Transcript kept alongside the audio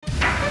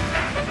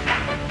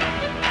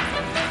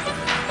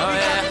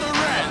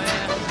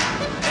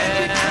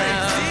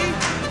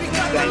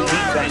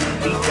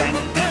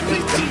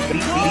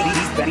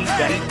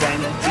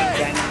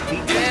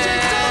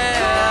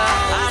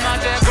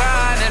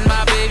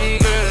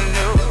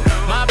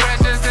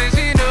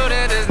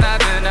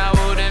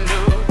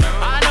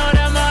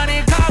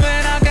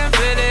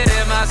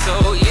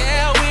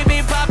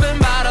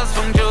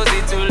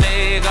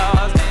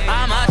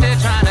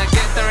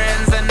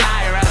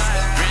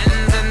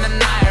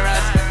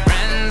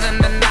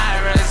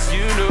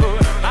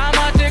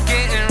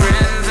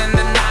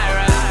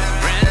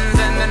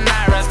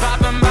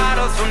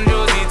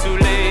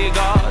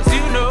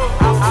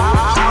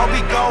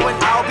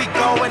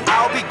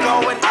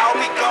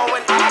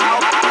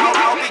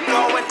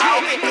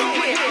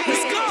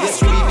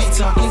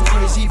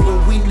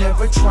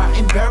try and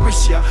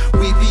embarrass ya.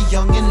 We be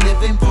young and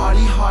living,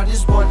 party hard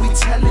is what we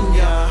telling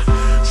ya.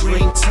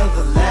 Drink till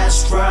the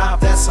last drop,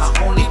 that's our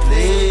only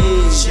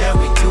place. Yeah,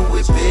 we do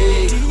it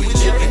big, we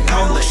living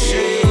on the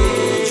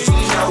edge. We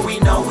know. We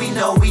know. We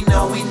know. We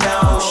know. We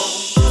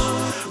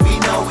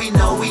know. We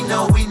know. We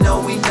know. We know.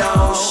 We know.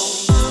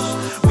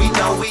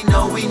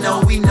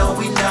 We know.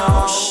 We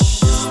know.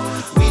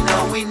 We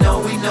know. We know.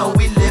 We know.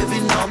 We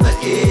living on the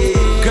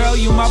edge. Girl,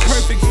 you my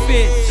perfect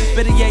fit.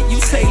 Better yet, you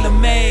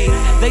tailor-made.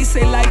 They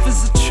say life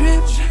is a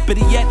trip,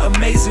 better yet,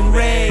 amazing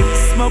rays.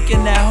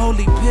 Smoking that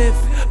holy piff,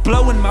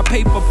 blowing my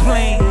paper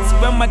planes.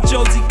 When my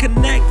Josie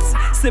connects,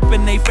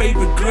 sipping they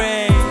favorite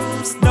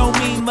grapes. No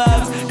mean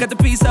mugs, got the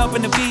piece up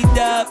in the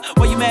B-dub.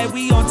 Why you mad?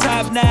 We on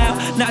top now.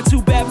 Not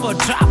too bad for a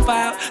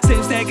dropout.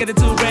 Same stack at the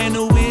 2 brand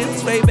new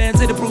wheels. Ray-Ban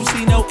to the Bruce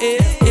Lee, no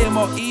ear. Here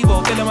more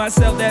evil, feeling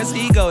myself, that's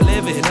ego.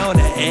 Living on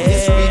the edge.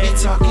 Yes, we be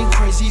talking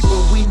crazy,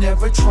 but we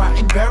never try and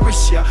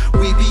embarrass ya.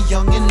 We be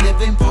young and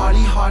living,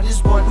 party hard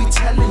is what we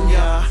telling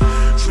ya.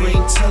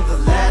 Drink till the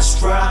last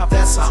drop,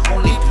 that's our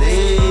only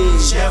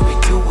place. Yeah, we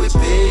do it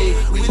big,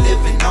 we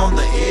living on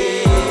the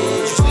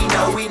edge. We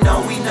know. We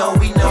know. We know.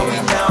 We know.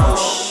 We know.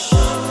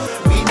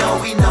 We know.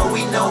 We know.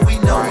 We know. We know.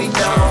 We know.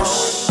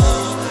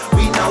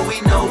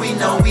 We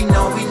know. We know. We know. We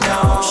know.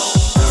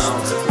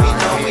 We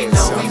know. We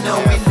know. We know.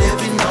 We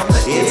living on the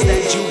edge. It's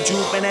that juju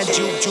and that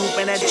juju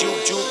and that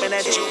juju and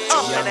that juju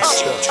and that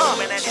juju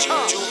and that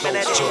juju and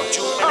that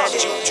juju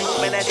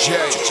and that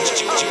juju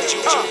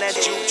and that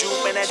juju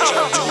and that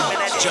juju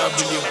and that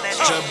juju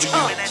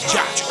and that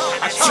juju.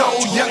 I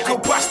told Young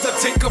Buster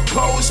take a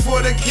pose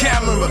for the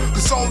camera,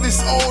 cause all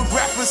this old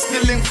rappers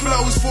stealing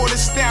flows for the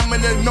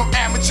stamina. No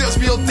amateurs,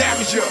 real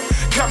damage ya.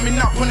 Coming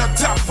up on the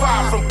top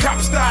 5 from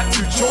Copstar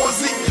to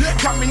Jersey.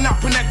 Coming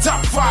up in that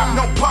top 5,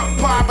 no pop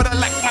pie, but I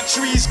like my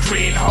trees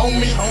green,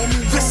 homie.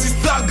 This is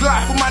thug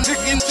life for my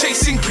chickens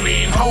chasing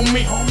green,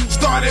 homie.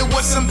 Started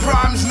with some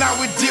problems, now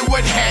we deal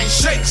with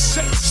handshakes.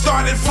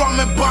 Started from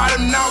the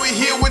bottom, now we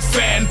here with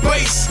fan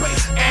base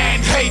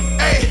and hate.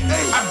 Ay,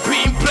 I've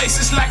been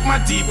places like my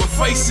diva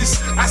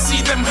faces. I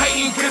see them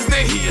hating cause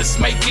they hear us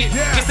make it.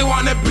 Guess they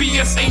wanna be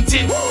us, ain't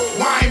it?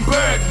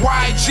 Weinberg,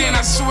 YG,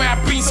 I swear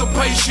I've been so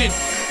patient.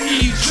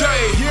 EJ,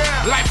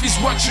 life is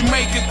what you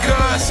make it,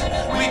 cuz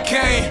we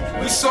came,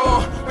 we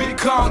saw, we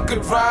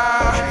conquered,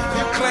 right?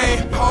 You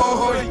claim,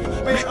 oh,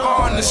 we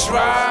on this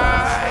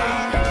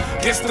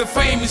ride. Guess the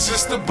fame is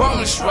just a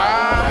bonus,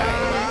 right?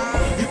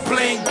 You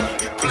playing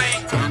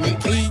on the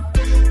beat.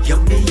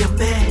 Yummy,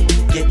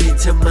 get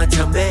into my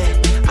tummy.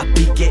 I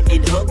be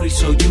getting hungry,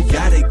 so you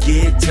gotta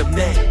get to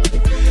me.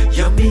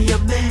 Yummy,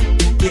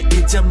 get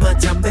into my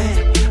tummy.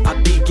 I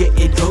be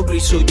getting hungry,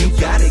 so you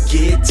gotta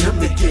get to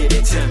me. Get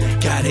it to me.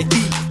 Gotta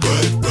eat,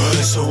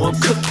 so I'm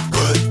cooking.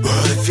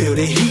 Feel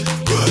the heat,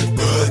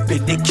 up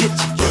in the kitchen.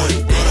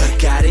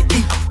 Gotta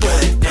eat,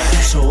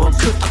 so I'm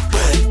cooking.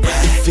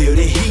 Feel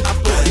the heat,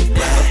 up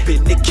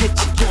in the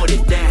kitchen. Want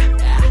it now?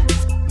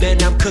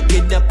 Man, I'm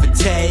cooking up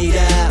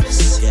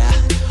potatoes, yeah,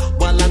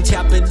 while I'm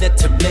chopping the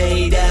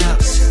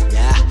tomatoes,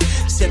 yeah.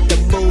 Set the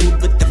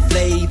mood with the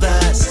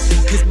flavors,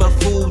 cause my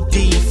food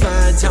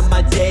defines how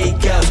my day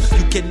goes.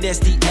 You can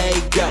ask the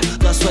ego,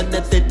 lost one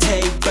at the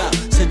table.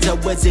 Since I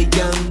was a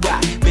young guy,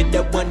 been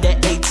the one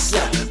that ate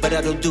slow. But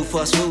I don't do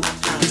fast food,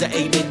 cause I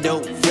ain't in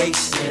no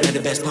race. And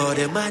the best part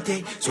of my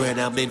day is when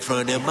I'm in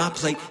front of my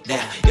plate.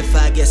 Now, if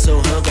I get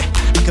so hungry,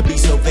 I can be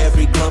so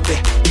very grumpy.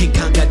 King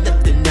Kong got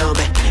nothing on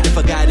me. If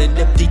I got an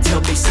empty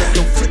tummy, so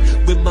don't flip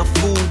with my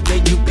food,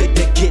 man, you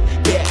better get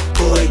that,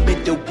 boy.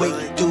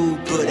 Middleweight dude,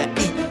 but I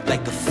eat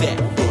like a fat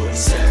boy.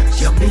 So,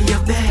 yummy,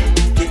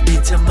 get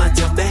into my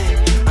tummy.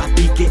 I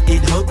be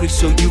getting hungry,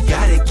 so you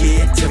gotta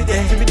get to me.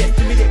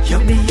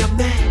 Yummy,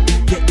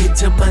 get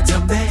into my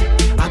tummy.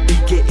 I be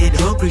getting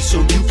hungry,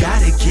 so you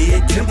gotta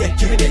get to me.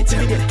 Give me that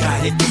tummy,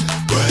 gotta eat,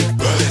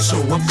 so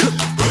I'm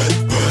cooking.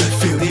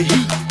 Feel the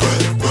heat,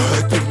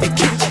 in the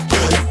kitchen.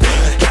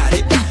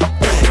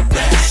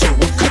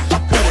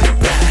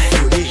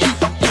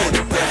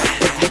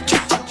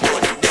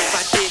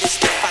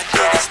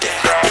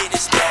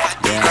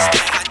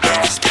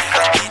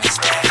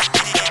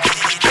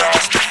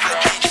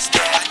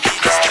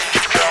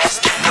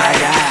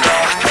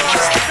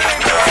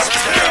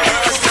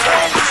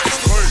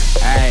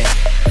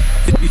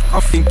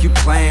 Think you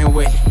playing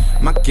with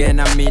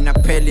Makena mina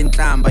phela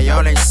inhlamba,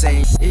 y'all ain't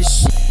saying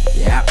this shit.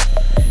 Yeah.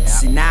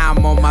 See now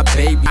I'm on my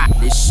baby.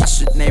 This shit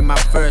should name my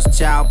first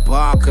child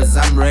bar, cause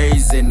I'm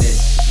raising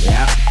it.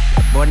 Yeah.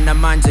 Bona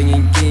manje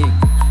nginking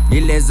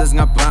ilezi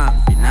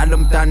ezingaphambi nalo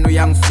mntana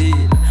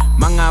uyangifila.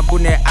 Mangabe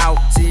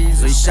une-outies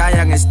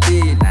zoyishaya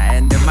ngestina,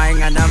 and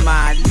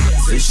mayinganamali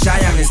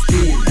zoyishaya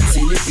ngestina.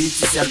 Thina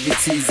ibhithi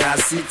siyalivithiza,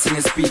 asithi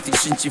ngespeed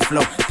kushintsha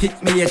iflow.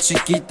 Pick me at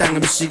Chiquita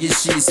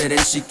ngimshikishise,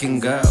 then she can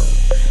go.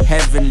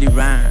 Heavenly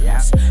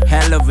rhymes,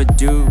 hell of a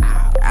dude.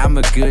 I'm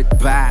a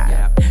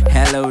goodbye,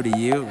 hello to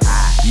you.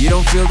 You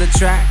don't feel the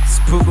tracks,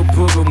 pugu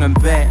pugu and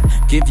bad.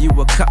 Give you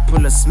a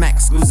couple of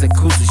smacks, kuze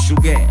kuze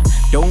sugar.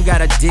 Don't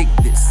gotta dig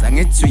this,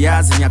 angithi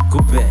uyazi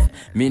ngiyakube.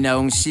 Mina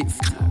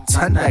ungishift,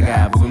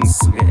 thandaga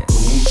bungisuke.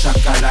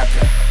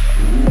 Chakalaka,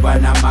 uba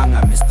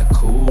namanga, Mr.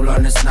 Cool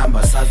on this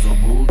number,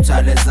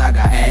 sazobuta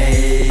lezaga.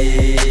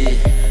 Hey,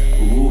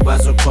 uba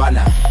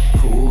zokwala,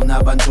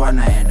 kuna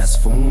bantwana and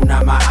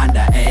asifuna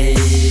ma-under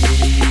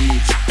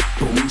age.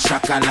 Boom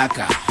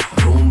shakalaka.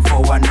 Room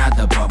for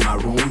another, but my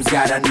room's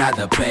got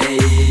another pay.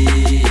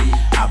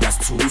 I was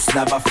too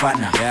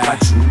slabafana,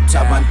 but you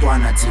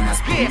tabantwana tina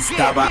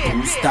ustaba,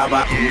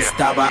 ustaba,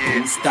 ustaba,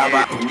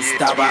 ustaba,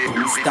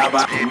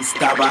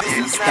 ustaba,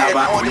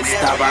 ustaba,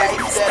 ustaba,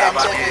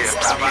 ustaba,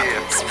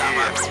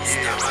 ustaba,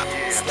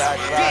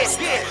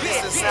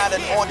 This is not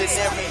an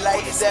ordinary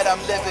life that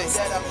I'm living.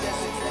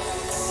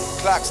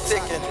 Clock's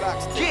ticking.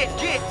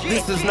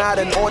 This is not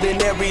an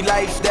ordinary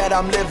life that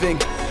I'm living.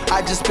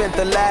 I just spent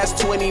the last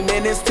 20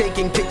 minutes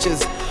taking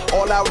pictures.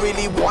 All I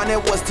really wanted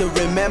was to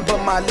remember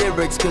my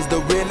lyrics, cause the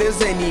real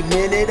is any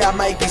minute I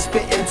might be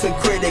spitting to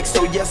critics.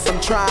 So yes, I'm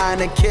trying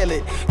to kill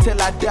it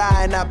till I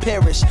die and I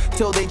perish.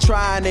 Till they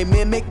try and they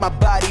mimic my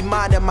body,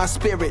 mind and my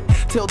spirit.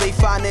 Till they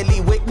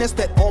finally witness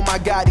that, oh my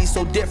God, he's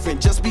so different.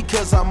 Just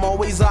because I'm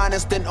always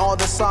honest in all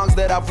the songs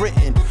that I've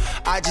written.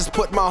 I just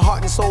put my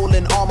heart and soul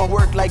in all my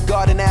work like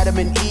God and Adam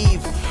and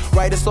Eve.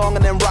 Write a song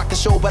and then rock a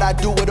show, but I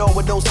do it all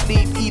with no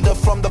sleep. Either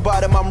from the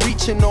bottom I'm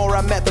reaching or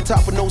I'm at the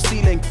top with no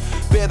ceiling.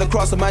 Bear the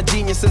cross of my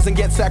geniuses and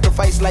get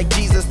sacrificed like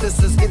Jesus. This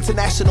is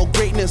international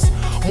greatness,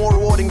 more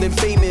rewarding than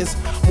fame is.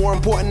 More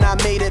important, I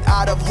made it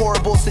out of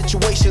horrible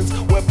situations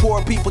where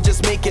poor people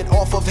just make it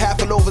off of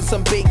half a loaf and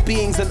some baked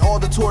beans, and all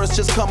the tourists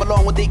just come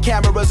along with their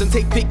cameras and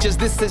take pictures.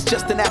 This is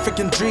just an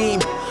African dream.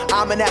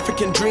 I'm an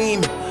African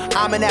dream.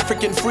 I'm an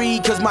African free,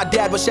 cause my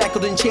dad was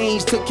shackled and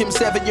chains. Took him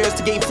 7 years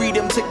to gain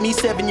freedom, took me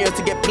 7 years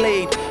to get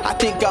played. I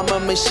think I'm a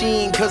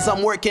machine, cause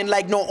I'm working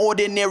like no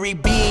ordinary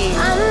being.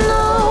 I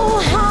know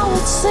how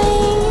it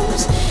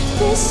seems,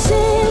 this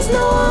is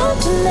no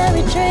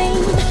ordinary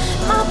dream.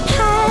 My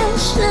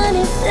passion,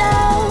 it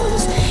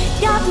flows,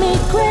 got me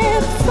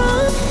gripped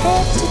from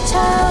head to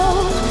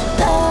toe.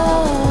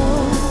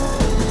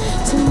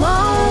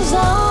 Tomorrow's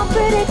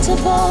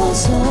unpredictable,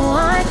 so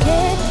I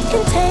can't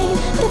contain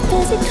the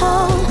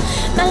physical.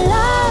 My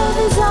love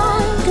is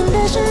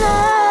unconditional.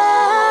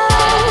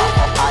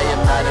 I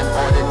am not an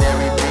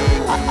ordinary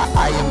being.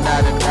 I am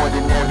not an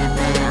ordinary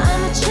being.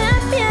 I'm a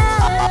champion.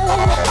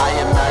 I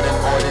am not an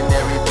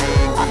ordinary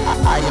being.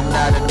 I am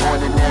not an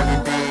ordinary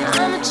being.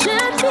 I'm a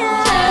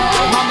champion.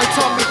 Mama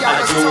told me I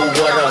do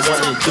what I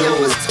wanna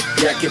do.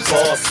 Yeah, get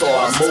boss, so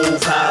I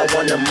move how I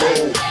wanna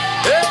move.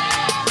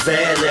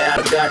 Vele,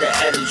 I got an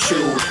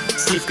attitude.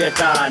 Steve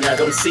Gagan, I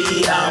don't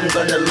see how I'm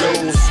gonna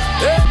lose.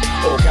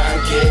 Oh,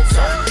 can't get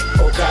her.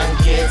 Oh, can't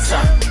get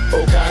her.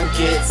 Oh, can't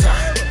get her.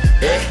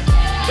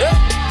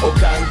 Oh,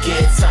 can't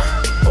get her.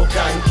 Oh,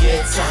 can't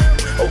get her.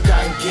 Oh,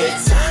 can't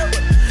get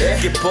her.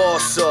 Get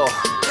boss, so.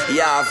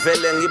 Ja,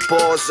 vele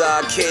ngiboza.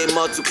 I came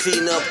out to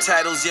clean up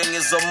titles, young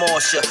as a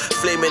Marsha.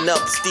 Flaming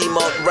up, steam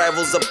out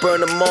rivals, I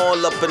burn them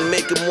all up and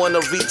make them wanna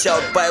reach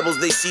out Bibles,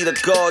 they see the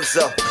gods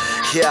up.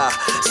 Yeah,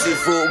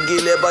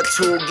 sivugile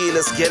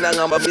bathukile sigena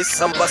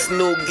ngabamisam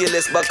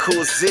basnugile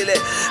sibakhuzile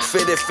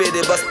fede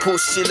fede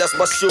basiphushile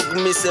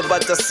sibashukumise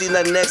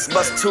batasina next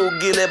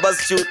basithukile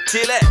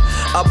basijuthile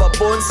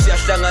ababoni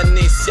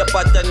siyahlanganisa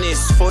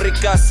siyapatanisa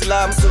Foricas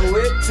lam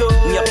Soweto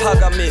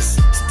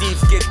ngiyaphakamisa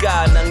Steve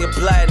Gegana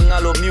ngiblind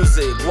ngalo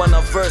music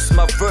wanna verse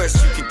my verse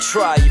you can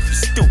try if you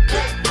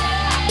stupid.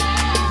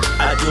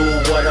 I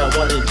do what I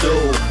wanna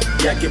do.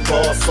 Yeah, get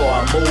boss, so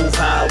I move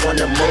how I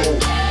wanna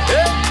move.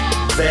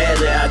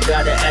 Vele, I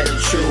got an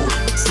attitude.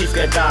 Steve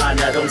Gagan,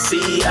 I don't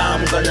see how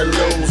I'm gonna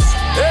lose.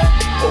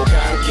 Oh,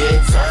 can't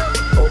get her.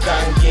 Oh,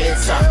 can't get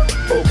her.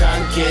 Oh,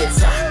 can't get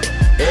her.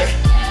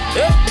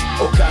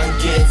 Oh,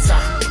 can't get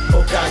her.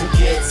 Oh, can't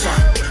get her.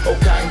 Oh,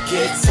 can't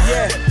get her.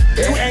 Yeah,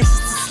 too anxious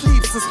to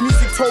sleep since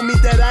music told me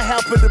that I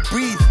help her to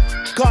breathe.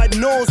 God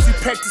knows we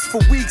practiced for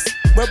weeks.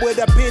 Where would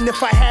I been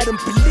if I hadn't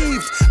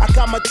believed? I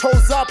got my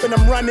toes up and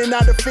I'm running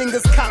out of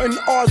fingers, counting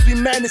R's we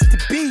managed to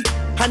beat.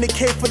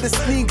 100K for the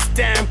sneaks,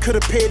 damn,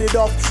 could've paid it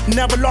off.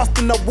 Never lost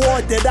an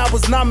award that I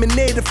was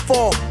nominated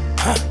for.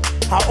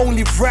 I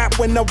only rap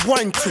when I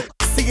want to.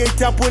 See a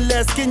double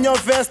S, in your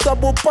vest,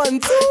 double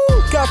bantu.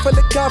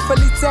 Kafale tapa,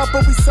 we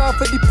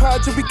suffer the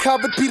paja, we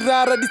covered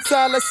pirara, the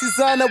tala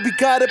Sizana, we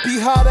gotta be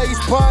harder.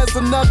 Each bar is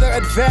another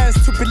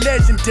advance to be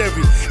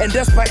legendary, and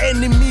that's by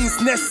any means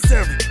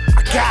necessary.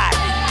 I got it.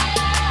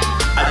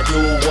 I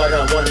do what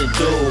I wanna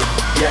do.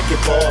 Yeah,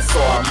 get boss, so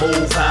I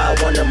move how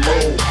I wanna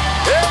move.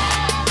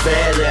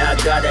 Vele, I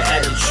got an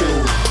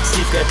attitude.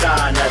 Steve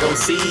Gagan, I don't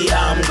see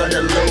how I'm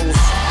gonna lose.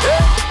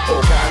 Oh,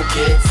 can't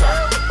get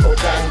her. Oh,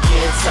 can't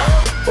get her.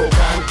 Oh,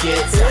 can't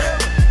get her.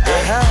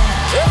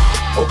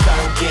 Oh,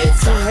 can't get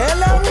her.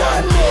 Oh, can't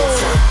get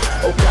her.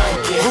 Oh, can't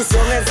get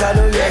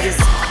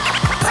her.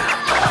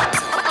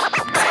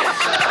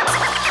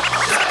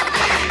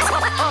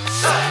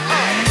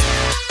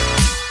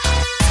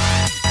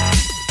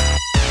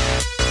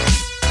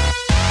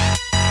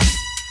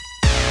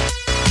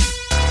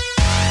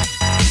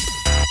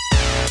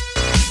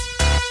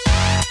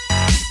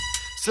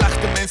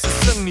 mense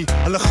sing nie,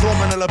 hulle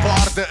grom en hulle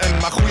baarde in.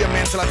 Maar goeie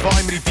mense laat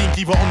waai met die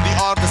windjie waar om die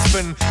aarde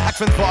spin. Ek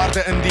vind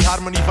waarde in die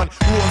harmonie van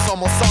hoe ons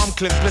allemaal saam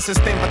klink. Plus 'n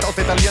stem wat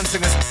altyd alleen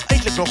sing is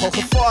eintlik nogal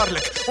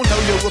gevaarlik.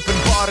 Onthou jou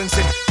openbarings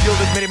en deel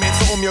dit met die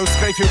mense om jou.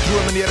 Skryf jou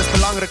drome neer, is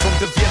belangrik om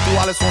te weet hoe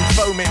alles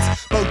ontvou. Mens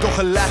bou toch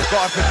 'n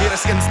legkaart met weer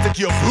eens een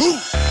stukje op hoe.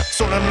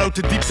 Sonder om nou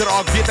te diep te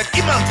raak, weet ek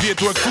iemand weet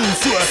hoe ek voel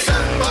so.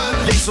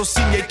 Jy sal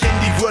sien, jy ken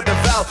die woorde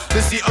wel.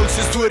 Dis die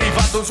oudste storie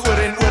wat ons oor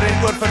en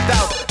oor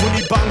vertel.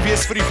 Moenie bang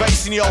wees vir die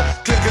wysie nie, al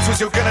klink het soos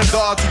jou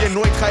kinderdae toe jy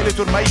nooit gehuil het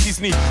oor meisies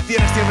nie. Die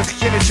enigste een wat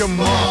gegeen het jou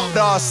ma.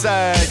 Daar sê,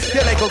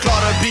 jy lyk al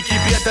klaar 'n bietjie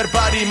beter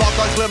buddy. Maak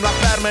al glimlach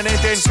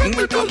permanent en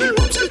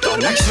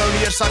ek is nou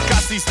nie eers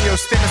sarkasties nie, jou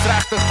stem is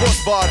regtig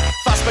kosbaar.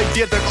 Vas by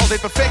deurdruk,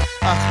 altyd perfect.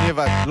 Ag nee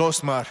wat,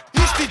 los maar.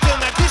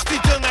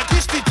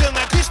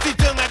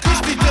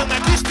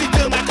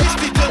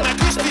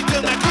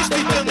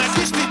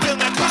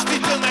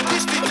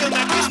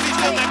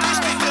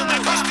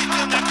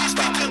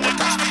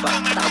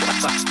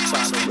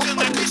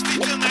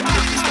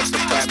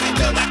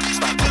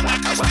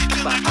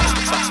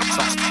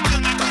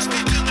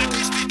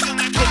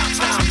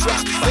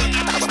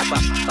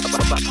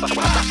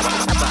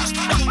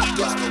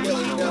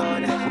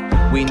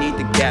 We need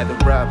to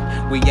gather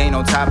up. We ain't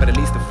on top, but at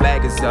least the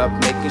flag is up.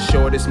 Making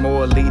sure there's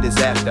more leaders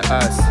after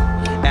us.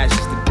 Ashes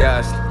to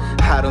dust.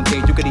 I don't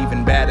think you could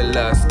even battle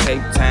us.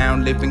 Cape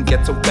Town, living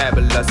ghetto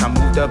fabulous. I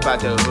moved up out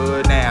the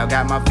hood now,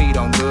 got my feet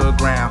on good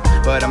ground.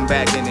 But I'm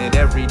back in it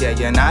every day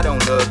and I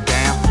don't look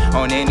down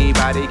on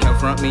anybody.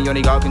 Confront me,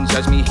 only God can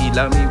judge me. He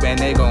love me when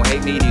they gon'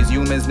 hate me. These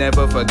humans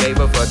never forgave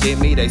or forgive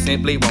me. They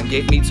simply won't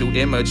get me, too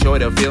immature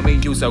to feel me.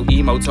 You so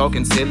emo,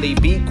 talking silly.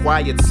 Be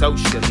quiet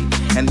socially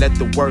and let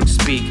the work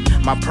speak.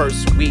 My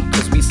purse weak,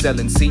 cause we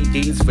selling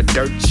CDs for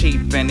dirt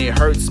cheap. And it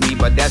hurts me,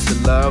 but that's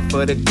the love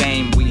for the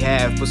game we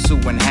have.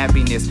 Pursuing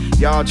happiness,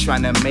 y'all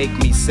tryna make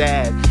me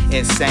sad.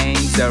 Insane,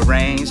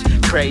 deranged,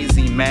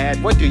 crazy,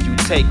 mad. What do you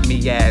take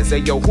me as? Hey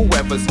yo,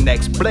 whoever's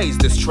next, blaze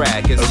this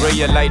track. A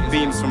ray of light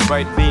beams from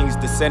bright beings,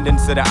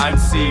 descendants of the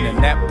unseen.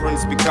 And that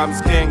prince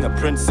becomes king, a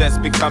princess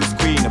becomes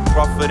queen. A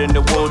prophet in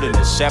the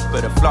wilderness,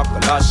 shepherd, a flock, a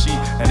lost sheep.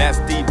 And that's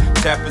deep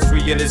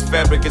tapestry in this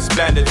fabric is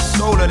splendid.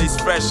 Soul of these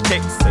fresh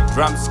kicks, like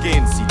drum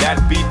skin. See that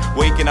beat,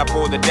 waking up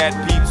all the dead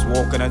peeps,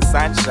 walking on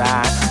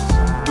sunshine.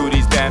 Through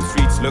these damn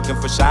streets, looking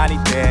for shiny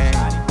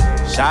things.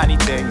 Shiny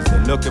things,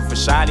 they're looking for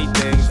shiny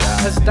things.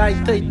 As die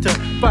tyd,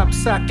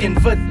 papsak en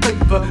wit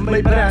pype.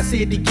 My bra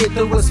sê die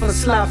ghetto is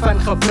verslaaf aan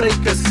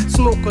gebruikers.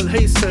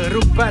 Smokkelhuise,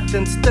 roep wat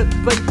en stuk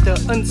buite.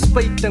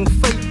 Inspuiting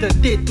feite,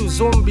 tattoo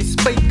zombie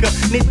spyke.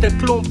 Net 'n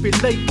klompie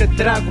lyke,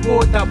 drag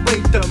word daar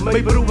buite.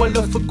 My broer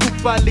hulle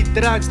verkoop al die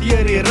drugs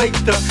deur die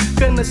ruite.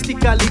 Kinders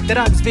stiek al die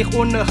drugs weg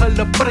onder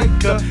hulle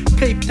pryke.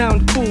 Cape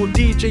Town cool,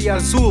 DJ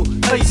Azul,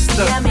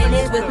 Eyster. I'm in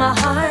it with my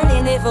heart,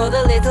 in it for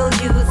the little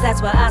youth.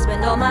 That's why I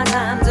spend all my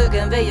time to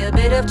convey a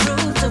bit of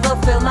truth, to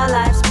fulfill my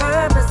life's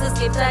purpose. The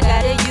gift I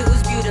gotta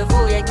use,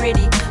 beautiful yet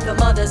gritty. The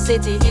mother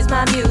city is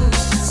my muse.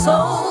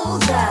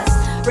 Soldiers,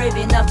 brave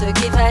enough to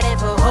keep fighting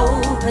for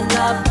hope and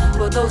love.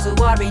 For those who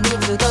are in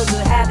need, to those who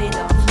have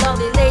enough.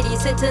 Lovely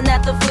ladies sitting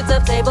at the foot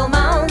of Table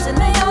Mountain.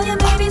 May all your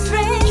babies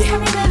raise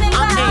from your living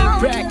ground. I ain't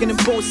bragging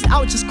and boasting, I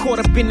was just caught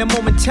up in the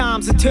moment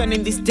times and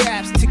turning these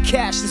dabs to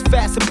cash is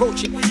fast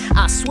approaching.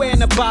 I swear in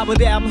the Bible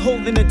that I'm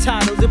holding the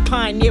title, the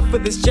pioneer for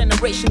this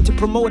generation to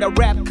promote our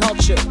rap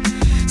culture.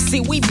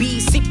 See, we be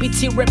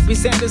CPT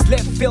representatives,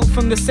 left field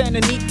from the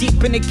center, knee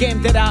deep in the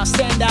game that I'll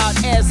stand out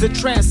as a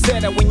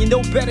trendsetter. When you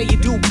know better, you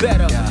do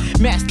better.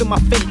 Master my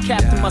fate,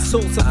 captain my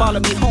soul, so follow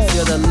me home.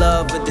 Feel the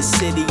love of the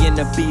city and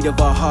the beat of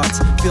our hearts.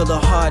 Feel the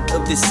heart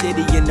of the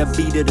city and the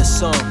beat of the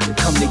song.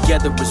 Come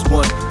together as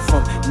one,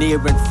 from near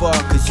and far.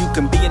 Cause you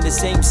can be in the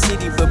same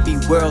city but be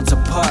worlds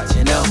apart,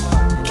 you know.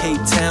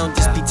 Cape Town,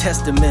 just be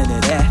testament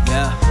of that.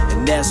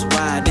 And that's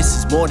why this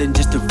is more than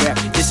just a rap.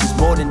 This is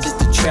more than just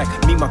a track.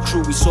 Me, my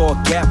crew, we saw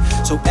a gap.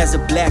 So as a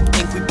black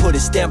ink, we put a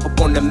stamp up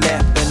on the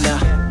map.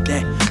 And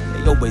they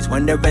always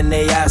wonder when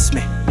they ask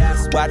me,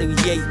 why do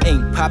Ye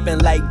ain't popping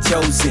like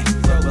Josie?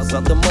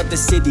 Well, the mother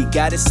city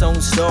got its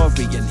own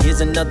story. And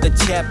here's another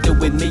chapter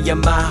with me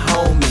and my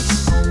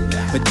homies.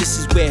 But this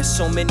is where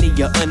so many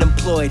are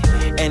unemployed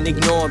and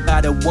ignored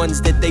by the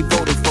ones that they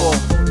voted for.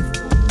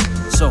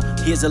 So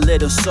here's a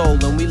little soul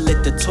and we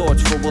lit the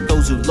torch for all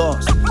those who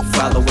lost.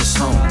 Follow us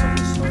home.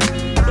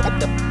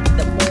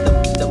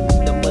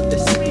 The mother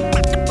city,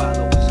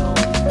 follow us home.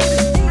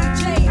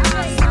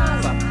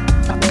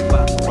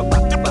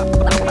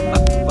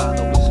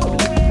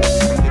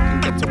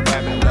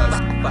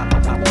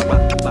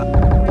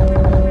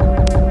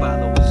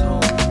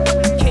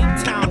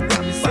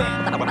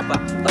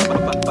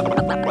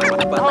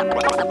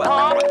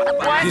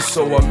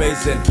 so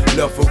amazing.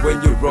 Love it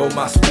when you roll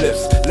my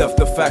spliffs. Love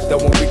the fact that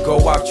when we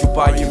go out, you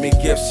buying me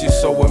gifts. You're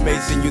so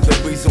amazing. You're the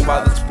reason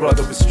why this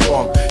brother is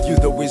strong. You're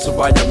the reason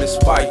why I'm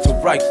inspired to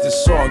write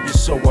this song. You're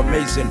so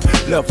amazing.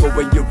 Love it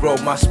when you roll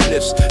my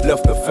spliffs.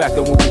 Love the fact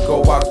that when we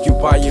go out, you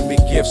buying me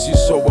gifts. You're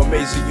so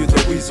amazing. You're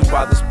the reason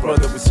why this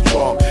brother is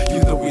strong.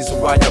 You're the reason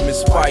why I'm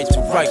inspired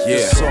to write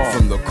this song.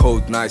 From the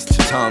cold nights to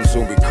times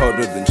when we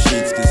cuddled in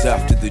sheets. Cause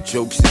after the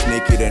jokes, she's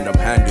naked and I'm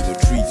handing the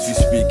treats. We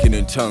speaking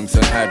in tongues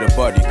and had her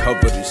body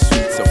covered in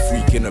sweets. A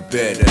freak in a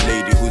bed, a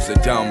lady who's a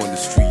down on the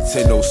streets.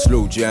 Ain't no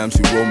slow jams,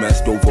 we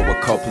romanced over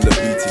a couple of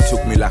beats. It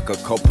took me like a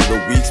couple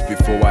of weeks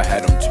before I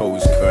had them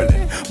toes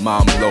curling.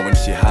 Mom blowing,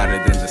 she hotter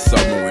than the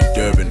summer in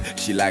Durban.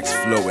 She likes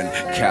flowing,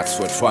 cats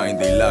were trying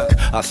their luck.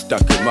 I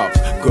stuck him up,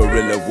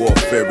 guerrilla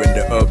warfare in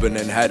the urban.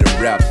 And had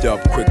him wrapped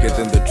up quicker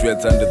than the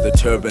dreads under the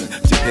turban.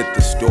 To hit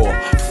the store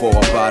for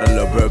a bottle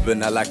of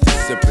bourbon, I like to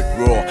sip it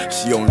raw.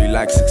 She only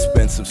likes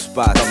expensive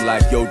spots. I'm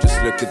like, yo,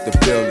 just look at the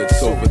bill,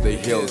 it's over the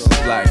hills.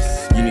 It's like,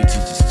 you need to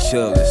just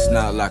chill, it's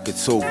not like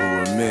it's over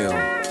a meal.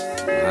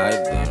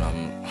 Alright then,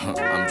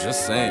 I'm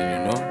just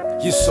saying, you know.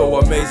 You're so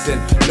amazing.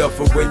 Love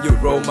it when you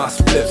roll my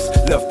spliffs.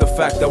 Love the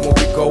fact that when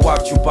we go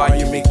out, you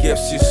buying me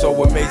gifts. You're so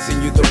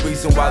amazing. You're the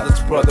reason why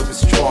this brother is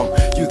strong.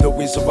 You're the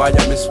reason why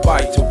I'm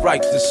inspired to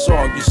write this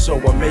song. You're so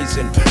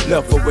amazing.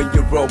 Love it when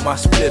you roll my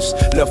spliffs.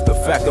 Love the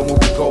fact that when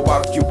we go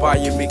out, you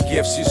buying me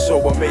gifts. You're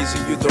so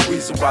amazing. You're the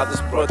reason why this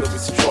brother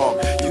is strong.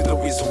 You're the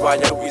reason why,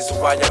 the reason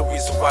why, the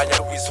reason why,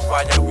 the reason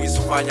why, the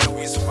reason why, the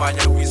reason why,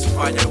 the reason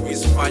why, the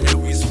reason why, the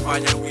reason why,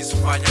 the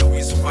reason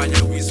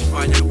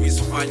why, the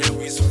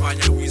reason why,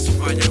 the reason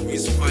why, the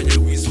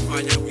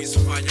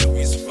reason why, the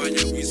reason why,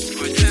 the reason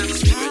why.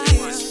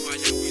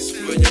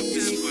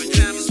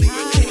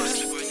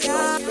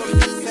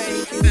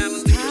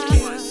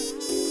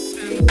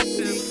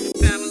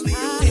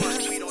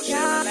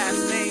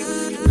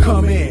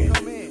 Come in.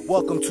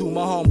 Welcome to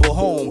my humble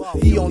home,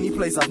 the only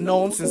place I've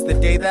known since the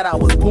day that I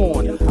was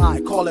born. I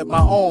call it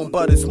my own,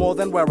 but it's more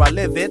than where I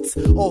live. It's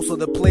also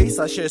the place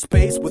I share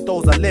space with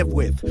those I live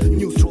with.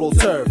 Neutral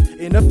serve.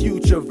 In a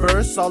future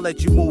verse, I'll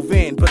let you move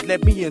in, but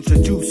let me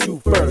introduce you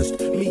first.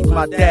 Meet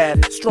my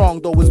dad,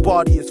 strong though his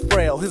body is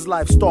frail. His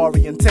life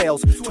story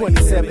entails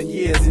 27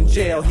 years in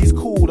jail. He's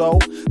cool though,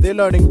 they're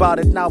learning about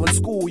it now in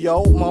school,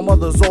 yo. My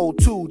mother's old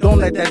too, don't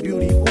let that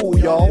beauty fool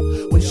y'all.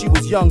 When she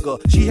was younger,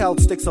 she held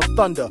sticks of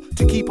thunder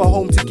to keep her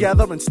home together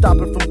and stop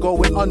it from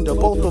going under.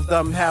 Both of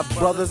them have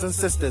brothers and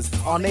sisters,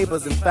 our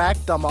neighbors in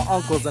fact, are my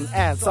uncles and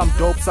aunts. Some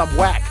dope, some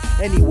whack.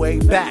 Anyway,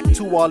 back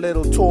to our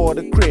little tour of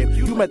the crib.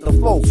 You met the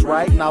folks,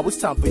 right? Now it's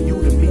time for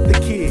you to meet the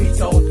kids. We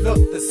don't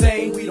look the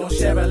same, we don't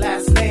share a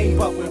last name,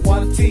 but we're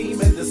one team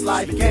in this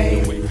life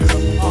game.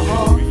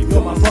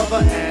 You're my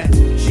brother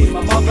and she's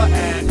my mother,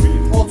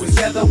 and all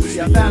together we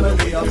are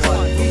family of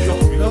one. We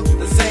don't look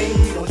the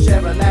same, we don't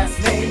share a last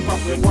name, but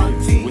we're one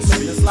team in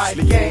this life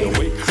game.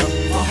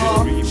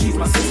 She's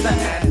my sister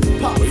and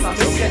pops, I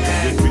miss you,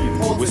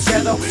 and all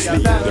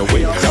together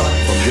we are family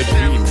of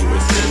one.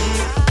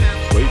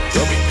 Wake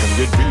up from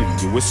your dream,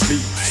 you were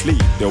sleep,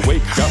 sleep. Then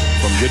wake up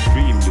from your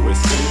dream, you were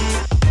sleep.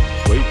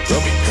 Wake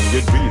up from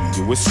your dream,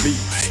 you were sleep,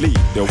 sleep.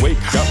 Then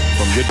wake up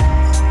from your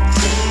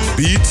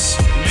beats,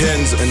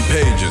 pens and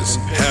pages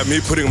have me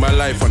putting my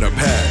life on a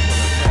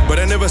pad. But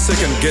I never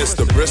second guess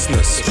the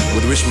briskness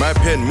with which my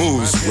pen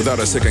moves without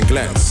a second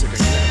glance.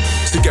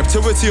 The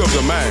captivity of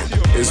the mind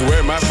is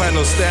where my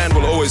final stand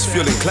will always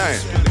feel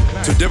inclined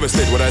to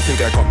devastate what I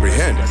think I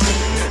comprehend.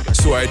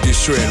 So I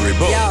destroy and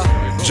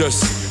rebuild,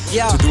 just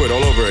to do it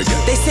all over again.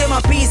 They say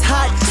my beat's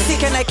hot,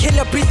 sick, and I kill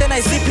a beat and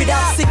I zip it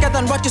out. Sicker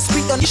than what you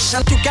spit on this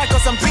shit you got,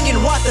 cause I'm bringing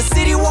what the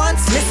city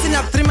wants. Listen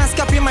up, 3 months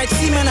copy my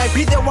team and I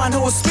be the one who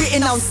was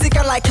spitting out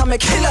sicker like I'm a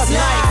killer's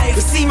life.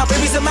 You see my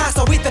baby's a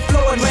master with the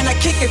flow, and when I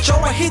kick it, Joe,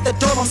 I hit the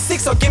door. I'm sick,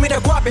 so give me the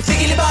guap,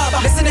 figgy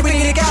baba. Listen to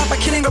bringing it out by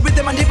killing a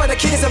rhythm and dip, but the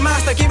kid is a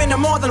master, giving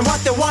them more than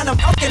what they want.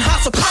 I'm fucking hot,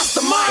 so pass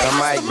the mic. The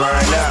mic burn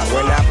up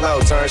when I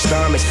flow, turn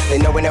stomachs.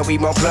 They knowin' that we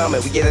won't plumb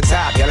it. We get the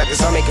top, y'all like the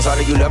summit, cause all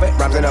of you love it.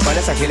 Rhymes in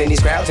abundance, I'm killing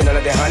these crowds, and all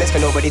of their hunters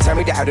can nobody tell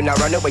me that I do not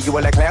run away. You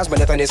are like clowns, but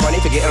nothing is funny.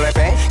 Forget all that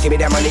fame. Give me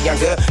that money, I'm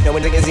good. No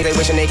one niggas they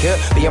wishing they could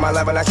be on my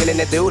level. I'm killing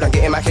the dude. I'm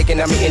getting my kick and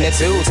I'm eating it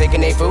too.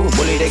 Taking they food,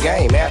 bully the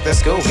game after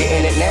school.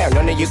 Getting it now.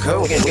 None of you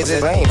cool. Getting kids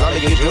is lame. All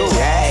of you do.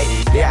 Hey,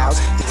 yeah,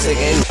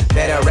 singing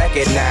better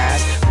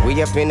recognize.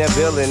 We up in the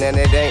building and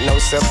it ain't no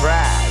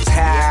surprise.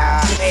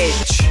 How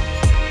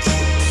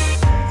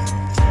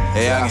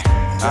Yeah.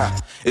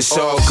 It's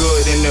all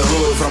good in the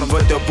hood, from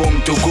but the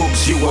boom to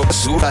goops. You a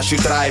suit, I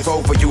should drive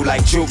over you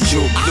like juke,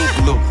 loop,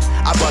 loop.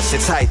 I bust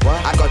it tight,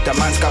 I got the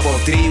man's cup of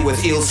 3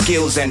 with ill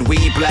skills and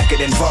weed blacker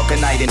than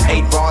vulcanite. In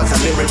 8 bars, I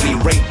lyrically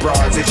rape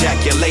broads,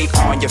 ejaculate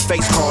on your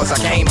face cause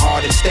I came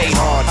hard and stayed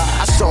hard.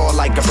 I saw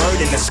like a bird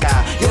in the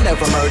sky, you'll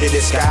never murder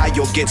this guy.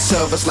 You'll get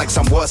service like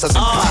some wussers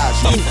and pies.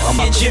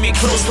 And Jimmy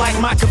close like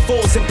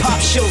microphones and pop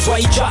shows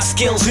while you drop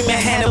skills. We may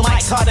handle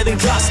mics harder than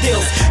glass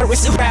stills.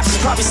 Arista raps is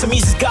probably some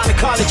easy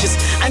gynecologist.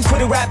 I'm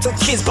quit a rap till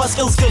kids bust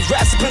ill skills,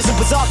 raps to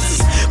principals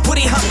offices.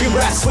 Putty humpy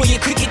raps for your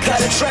cookie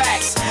cutter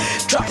tracks.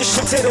 Drop the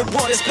shit to the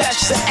water,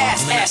 splash the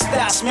ass,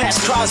 style, smash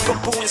crowds,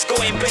 baboons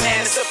going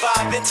bananas.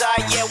 Survive the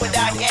entire year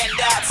without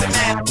handouts,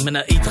 man. Met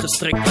 'n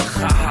uitgestrekte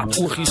gehad,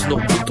 oogjes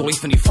nog bloedrooi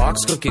van die vaak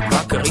skrik ek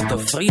wakker uit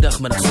 'n Vrydag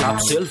met 'n slaap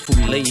self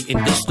voel lê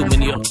en dis toe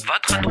meneer,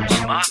 wat gaan ons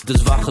maak?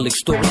 Dis waggelik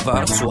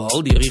stortwaar, so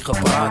al die rie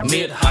gepraat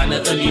met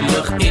hande in die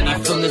lug en die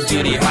vingers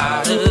deur die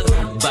hare.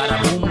 Bada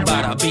boom,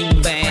 bada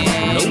bing bang.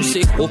 Nou sê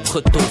ek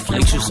opgetof,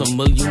 lyk soos 'n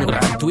miljoen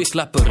rand. Twee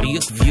klappe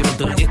reek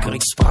weerder, ek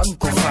reik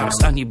sprankelvars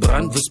aan die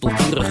brand,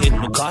 wispelturig en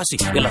lokasie.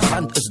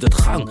 Elegant is dit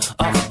gang,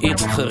 af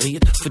eet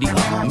gereed vir die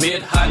aand.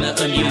 Met hande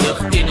in die lug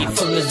en die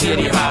vingers deur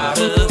die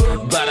hare.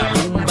 Bada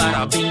boom,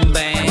 bada bing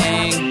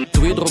bang.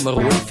 Twee dromme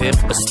rooi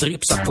verf, 'n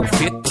streepsak van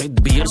vet,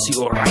 breed beersie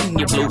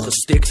oranje blou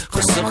gestek.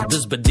 Gesig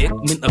dis bedek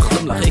met 'n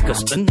glimlach, ek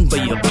is in by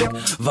 'n plek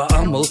waar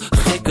almal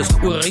gek is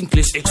oor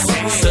enkles. Ek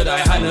sê sit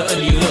hy hande in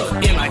die lug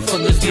en my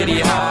vingers deur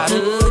die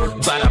hare.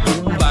 Bada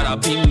boom, bada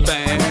bing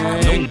bang.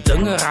 Nou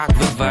dinge raak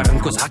weer warm,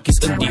 kos hakkies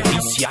in die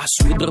huis. Ja,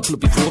 swedruppel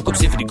op die voorkop,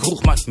 sê vir die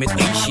kroegman met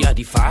ijs. Ja,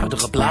 die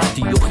vaardige plaat,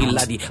 die jochie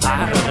laat die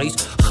hare reis.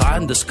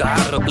 Gaan de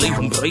skare, blijf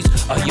hem breis.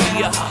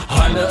 Ja,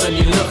 hande in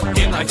die lug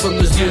en my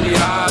vingers deur die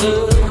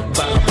hare.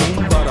 Bada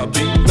boom, bada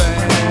bing bang.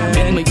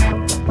 Met my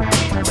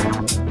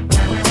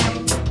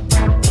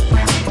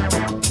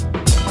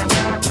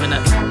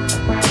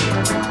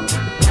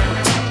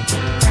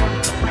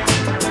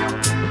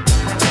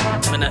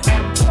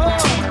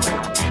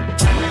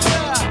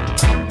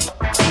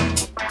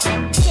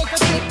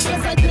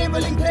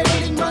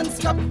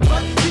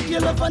Wat ziet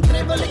jullie van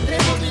travel? Ik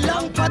travel die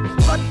lang pad.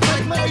 Wat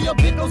krijg mij in je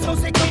pikkel, zo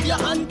zeker op je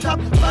handtap.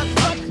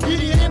 Wat,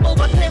 hierdie rebel,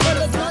 wat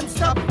travel is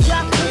non-stop. Ja,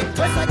 ik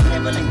was uit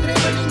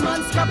traveling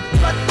manskap.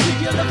 Wat ziet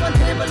jullie van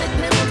travel? Ik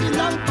travel die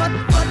lang pad.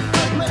 Wat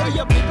krijg mij in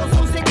je pikkel,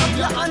 zo zeker op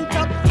je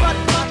handtap. Wat,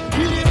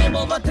 hierdie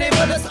rebel, wat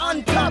travel is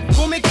on-top.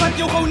 Kom ik vat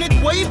jou gewoon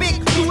niet way big.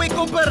 Doe ik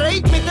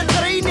operate met de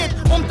trein net.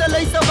 Om te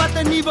luisteren wat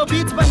een nieuwe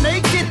beats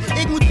beneden zit.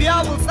 Ik moet bij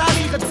jou wel staan,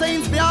 die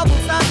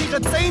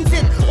het zijn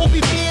zit. Op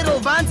die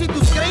wereld, waan zit,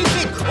 hoe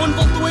schrijf ik?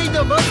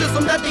 Onvoltooide business,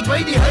 omdat ik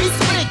bij die huis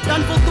spreek.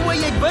 Dan voltooi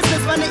ik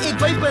business wanneer ik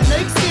bij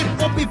beneden zit.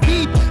 Op die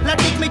beat,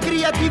 laat ik mijn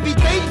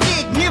creativiteit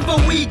week.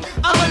 Never weak,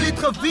 allemaal het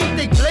gewicht,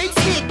 ik blijf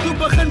steek. Toen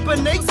begin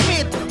beneden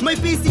smeet, mijn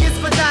PC is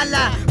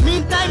verdala.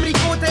 Meantime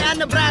record hij aan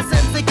de braas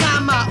in zijn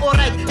kamer.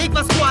 Alright, ik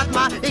was kwaad,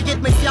 maar ik heb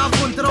mezelf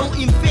control.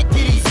 Infect,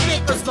 die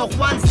respect is nog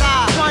one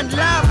star. One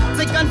love,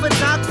 zij kan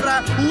vandaag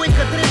vragen hoe ik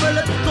getribbel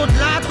het tot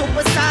laat op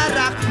een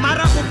Sarah.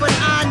 Marag op een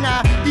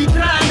Anna, die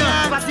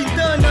tranen was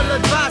internal,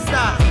 het was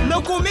daar.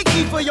 Nou kom ik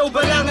hier voor jouw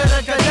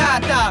belangrijke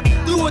data.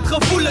 Doe het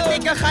gevoel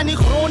het, ik ga niet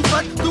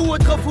grondvat. Doe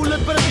het gevoel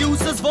het,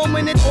 producers wil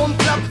me net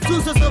omklap.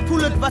 Soos het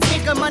gevoel het, was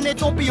ik een man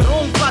net op die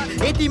rondpad.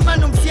 Het die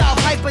man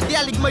homself,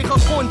 hyperdel ik mij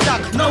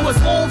gecontact. Nou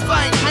is all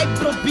fine, hype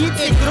drop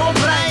beats, ik drop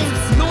rhymes.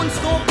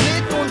 Non-stop,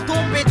 net on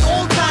top, at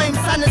all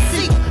times. Aan de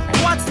ziek,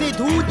 watch niet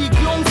hoe die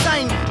klonk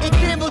zijn. Ik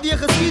travel die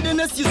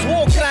geschiedenis, je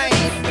hoog krijg.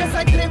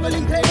 Yes, I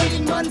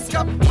traveling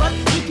manskap. Wat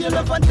ziet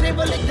jullie van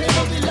travel, ik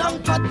travel die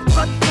lang pad.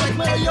 Wat krijg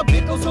mij in je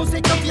pikkel, zo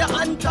zeker op je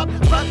handtap.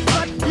 Wat,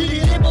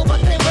 hierdie rebel, wat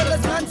travel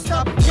is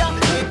non-stop. Ja,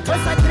 ik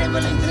was I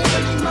traveling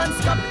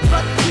manskap.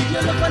 Wat ziet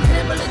jullie van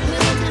travel, ik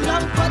travel die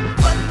lang pad.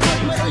 Wat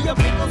krijg mij in je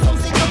pikkel, zo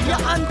zeker op je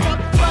handtap.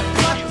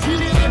 Wat,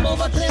 hierdie rebel,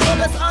 wat travel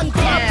is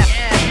on-top.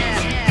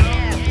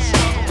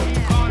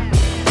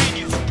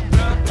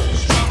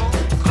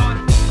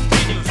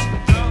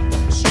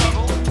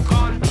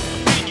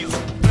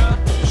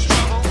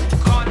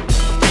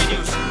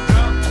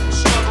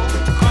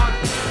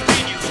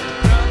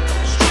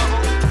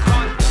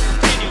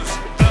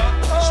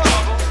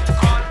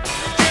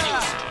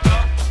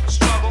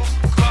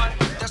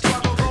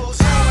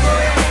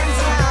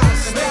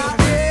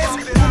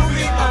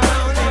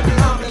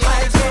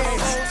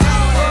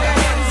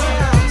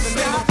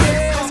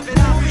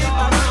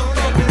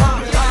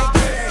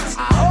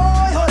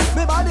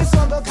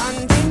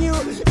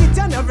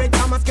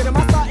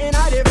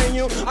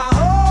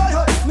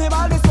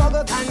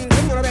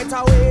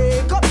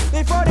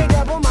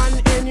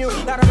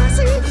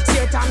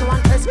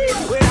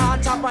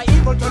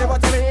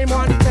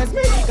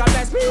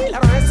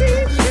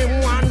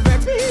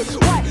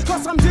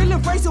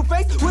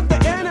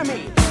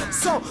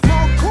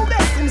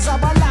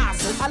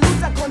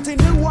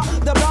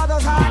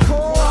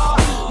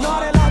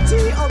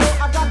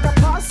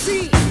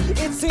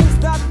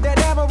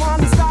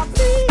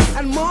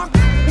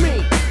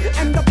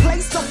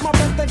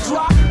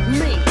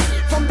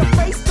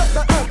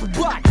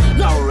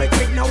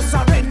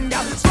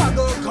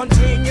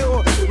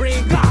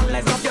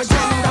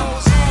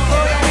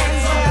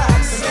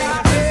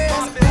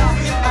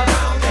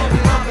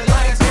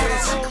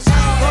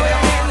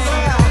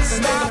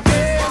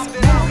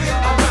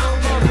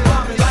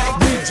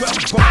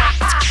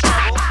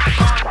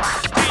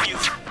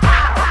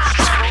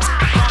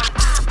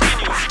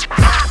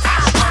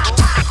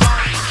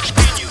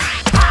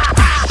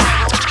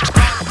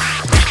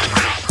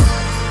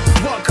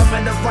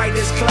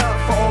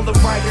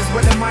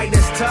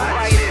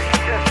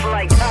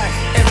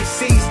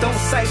 MCs don't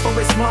cipher,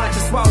 it's smart,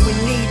 that's why we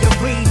need the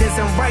readers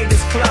and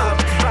writers club.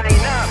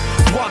 Sign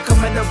up.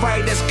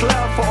 Writers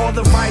Club for all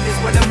the writers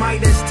where the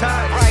Midas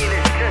touch.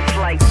 Writers just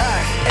like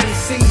us.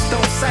 MCs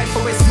don't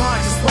cipher as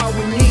much, that's why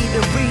we need the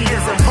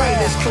readers and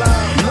Writers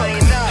Club. Look,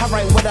 I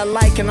write what I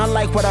like and I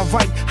like what I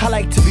write. I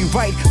like to be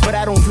right, but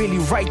I don't really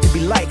write to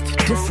be liked.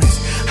 Difference.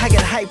 I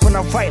get hype when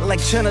I write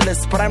like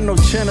journalists, but I'm no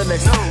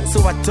journalist,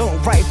 so I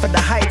don't write for the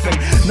hype. And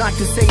not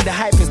to say the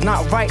hype is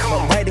not right,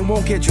 but writing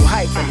won't get you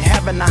hype. And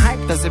having the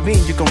hype doesn't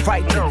mean you can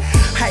write it.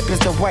 Hype is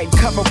the white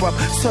cover up,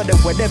 so that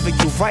whatever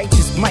you write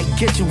just might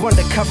get you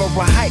undercover of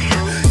hype.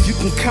 You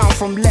can count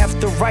from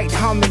left to right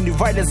how many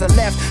writers are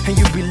left, and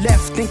you'll be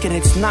left thinking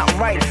it's not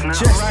right.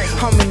 Just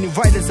how many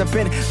writers have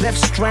been left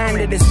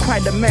stranded. It's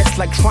quite a mess,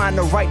 like trying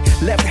to write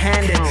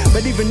left-handed.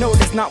 But even though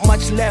there's not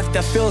much left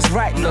that feels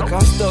right, look,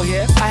 I'm still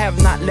here, I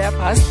have not left,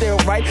 I still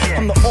write.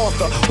 I'm the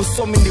author with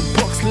so many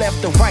books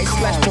left to write,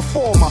 /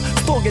 performer,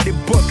 still get a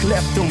book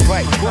left and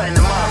right.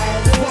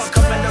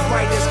 Welcome in the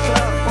Writers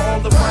Club for all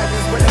the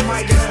writers where the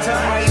mic is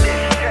touch.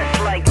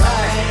 Just like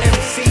us.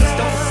 MCs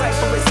don't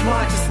cipher as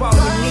much, that's why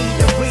we need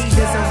the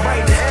readers and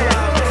Writers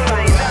Club.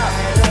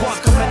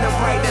 Welcome in the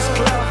Writers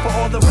Club for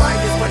all the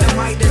writers where the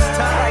mic is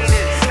touch.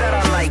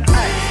 Like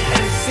us.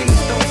 MCs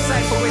don't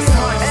cipher as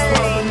much, that's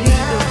why we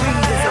need the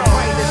readers and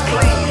Writers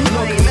Club.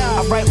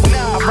 I write with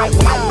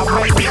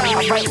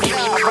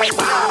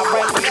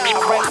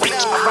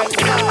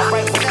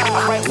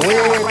we,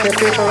 the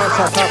people of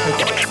South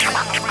Africa,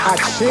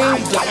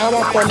 achieved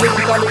our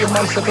political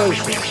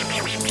emancipation.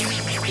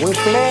 We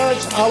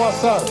pledge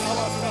ourselves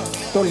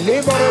to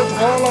liberate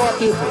all our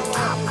people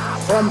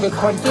from the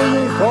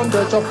continuing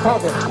bondage of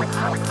poverty,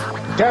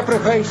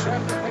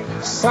 deprivation,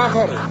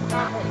 suffering,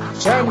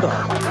 gender,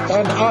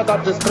 and other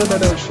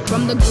discrimination.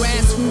 From the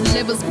grassroots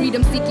levels,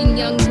 freedom-seeking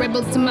young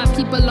rebels to my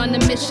people on a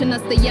mission.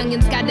 Us the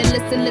youngins gotta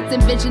listen, let's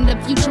envision the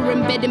future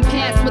embedding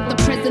past with the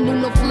present, new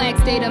no flag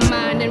state of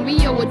mind. And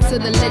we owe it to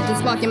the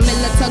legends, walking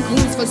militant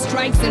rules for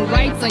strikes and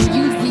rights.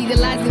 Unused,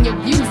 legalizing your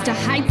views to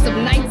heights of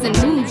nights and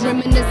moons.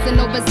 Reminiscing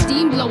over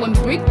steam blowing,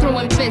 brick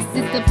throwing fists.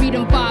 It's the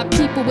freedom for our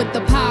people with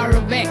the power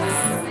of X.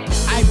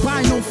 I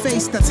buy no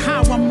face, that's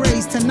how I'm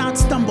raised. To not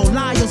stumble,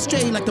 lie or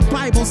stray like the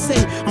Bible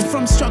say. I'm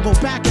from struggle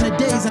back in the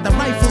days at the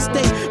rifle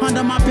stay.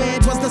 Under my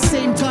bed was the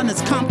same gun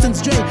as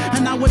Compton's Dre.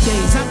 And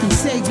nowadays I can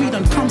say we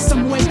done come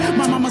some way.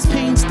 My mama's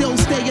pain still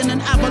stay in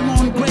an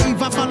Avalon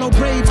grave. I follow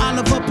brave,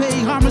 Oliver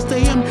pay homage to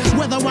him.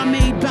 Whether I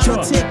made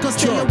politic or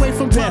stay away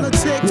from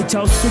politics.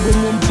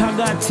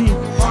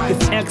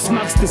 If X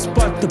marks the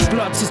spot, the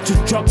plot is to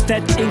drop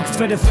that ink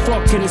for the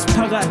fuck in his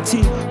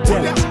pagati.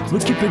 Well, we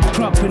keep it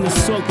prop in the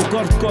circle,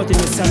 God in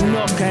the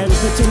Sanoka and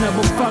Petina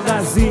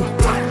Bofagazi.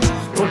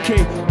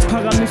 Okay,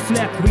 Pagami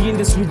flag, we in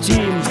this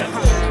regime.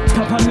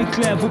 Papa me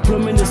clear, we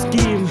plumb in the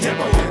scheme.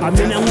 I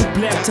mean, I'm with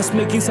black, just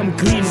making some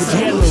green with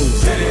yellow.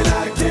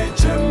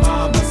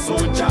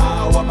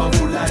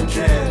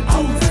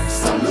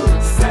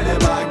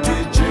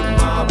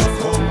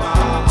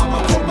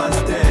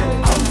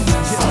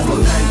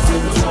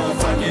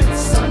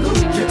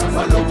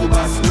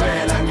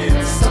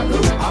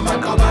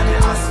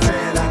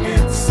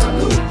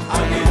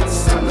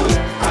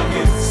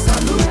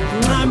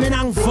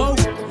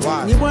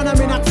 You wanna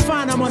me not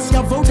fan, I must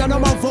ya vote and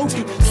I'm a vote.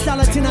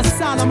 Salatina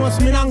sala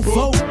must me not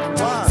vote.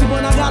 Si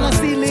bona gala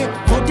sili,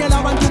 hotel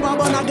abantu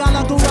babona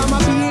gala to rama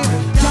be.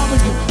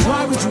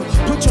 Why would you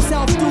put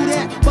yourself through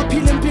that? But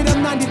peeling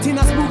nandi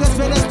tina spugas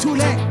velas too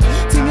late.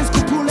 Ting is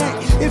kupule,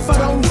 if I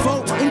don't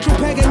vote, intro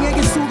peg and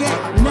yegi suge,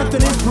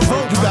 nothing is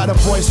provoked. You got a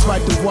voice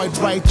right, the void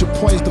right, you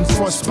poised them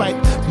frostbite.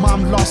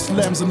 Mom lost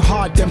limbs and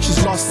hard damn,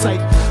 she's lost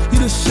sight.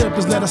 Leadership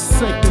has let us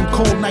sick in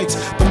cold nights.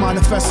 The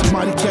manifest of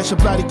mighty catch, your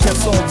body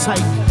kept all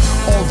tight.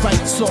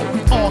 Alright, so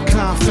we all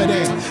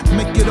confident.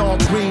 Make it all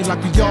green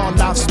like we all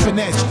love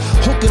spinach.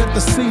 Hook it at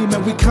the seam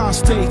and we can't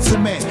stay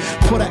timid.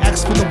 Put an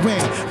X for the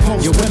win.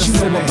 Yo, what you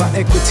know about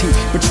equity?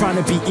 But trying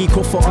to be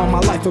equal for all my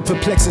life, it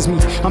perplexes me.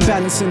 I'm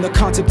balancing the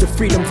concept of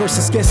freedom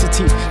versus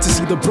scarcity. To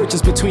see the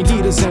bridges between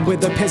leaders and where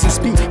the peasants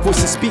speak.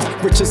 Voices speak,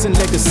 riches and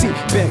legacy.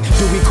 Back,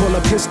 do we call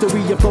up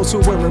history of those who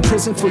were in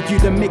prison for you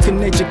to make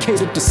an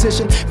educated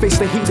decision? Face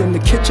the heat in the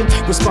kitchen.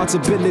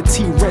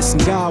 Responsibility rests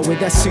in God.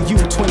 That's to you,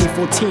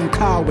 2014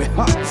 Kawe.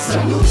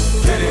 Salute,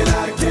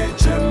 Kerela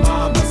Keche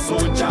Mama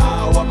Soja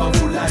Wama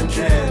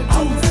Fulanje.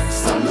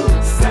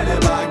 Salute,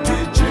 Seleba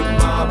Keche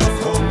Mama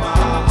Koma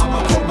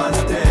Ama Koma's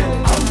dead.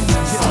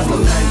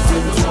 Salute,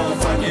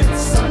 1912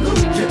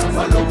 Salute,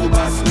 Valogu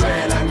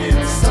Baswelangit.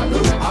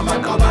 Salute, Ama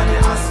Kabane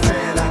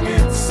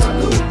Asfelangit.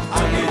 Salute,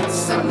 Agit,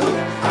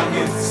 Salute,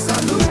 Agit,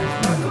 Salute.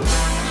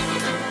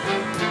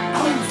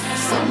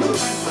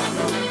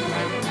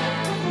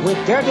 We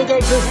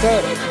dedicate this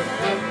day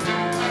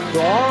to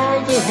all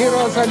the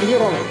heroes and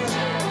heroines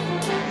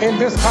in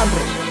this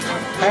country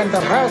and the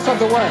rest of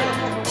the world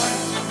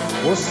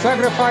who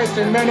sacrificed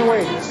in many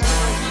ways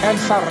and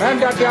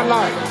surrendered their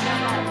lives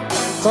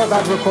so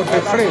that we could be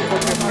free.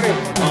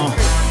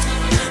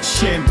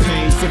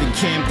 Champagne for the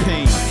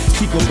campaign.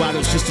 Chico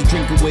bottles just to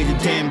drink away the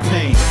damn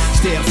pain.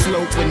 Stay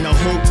afloat with no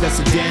hope, that's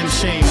a damn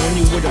shame.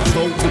 Only with a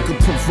vote we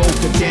could provoke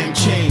a damn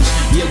change.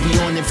 Yeah, We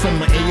on it from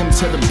the AM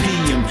to the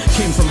PM.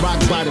 Came from rock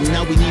bottom,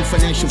 now we need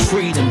financial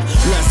freedom.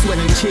 Blood, sweat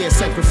and tears,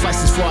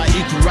 sacrifices for our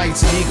equal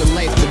rights and eager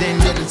life. But then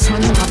at the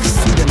tunnel, I can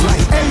see the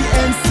light.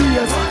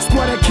 ANCers,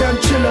 squad of camp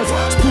chillers.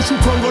 Spushu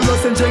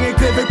Congolos and Jenge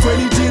Greve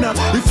Kweli Dina.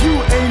 If you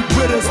ain't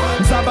with us,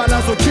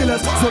 Mzabalazo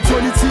killers. So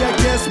Toliti